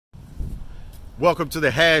Welcome to the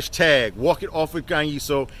hashtag Walk It Off with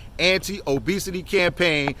Nkanyiso anti-obesity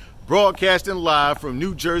campaign, broadcasting live from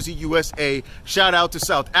New Jersey, USA. Shout out to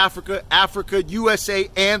South Africa, Africa, USA,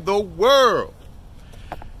 and the world.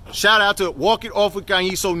 Shout out to Walk It Off with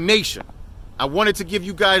Nkanyiso Nation. I wanted to give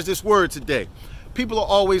you guys this word today. People are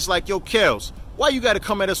always like, yo, Kells, why you got to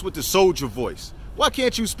come at us with the soldier voice? Why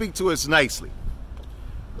can't you speak to us nicely?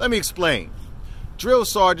 Let me explain. Drill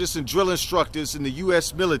sergeants and drill instructors in the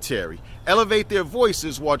U.S. military elevate their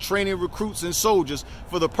voices while training recruits and soldiers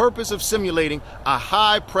for the purpose of simulating a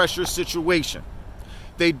high-pressure situation.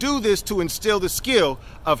 They do this to instill the skill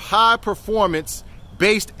of high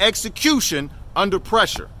performance-based execution under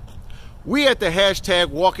pressure. We at the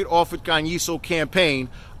hashtag Walk It Off with Nkanyiso campaign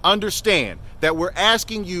understand that we're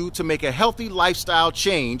asking you to make a healthy lifestyle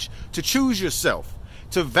change, to choose yourself,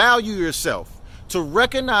 to value yourself, to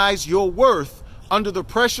recognize your worth under the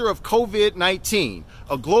pressure of COVID-19,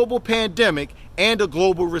 a global pandemic, and a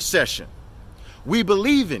global recession. We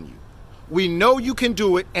believe in you. We know you can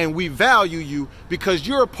do it, and we value you because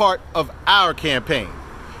you're a part of our campaign.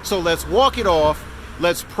 So let's walk it off,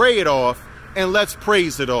 let's pray it off, and let's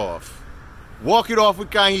praise it off. Walk it off with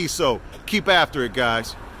Nkanyiso. Keep after it,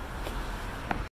 guys.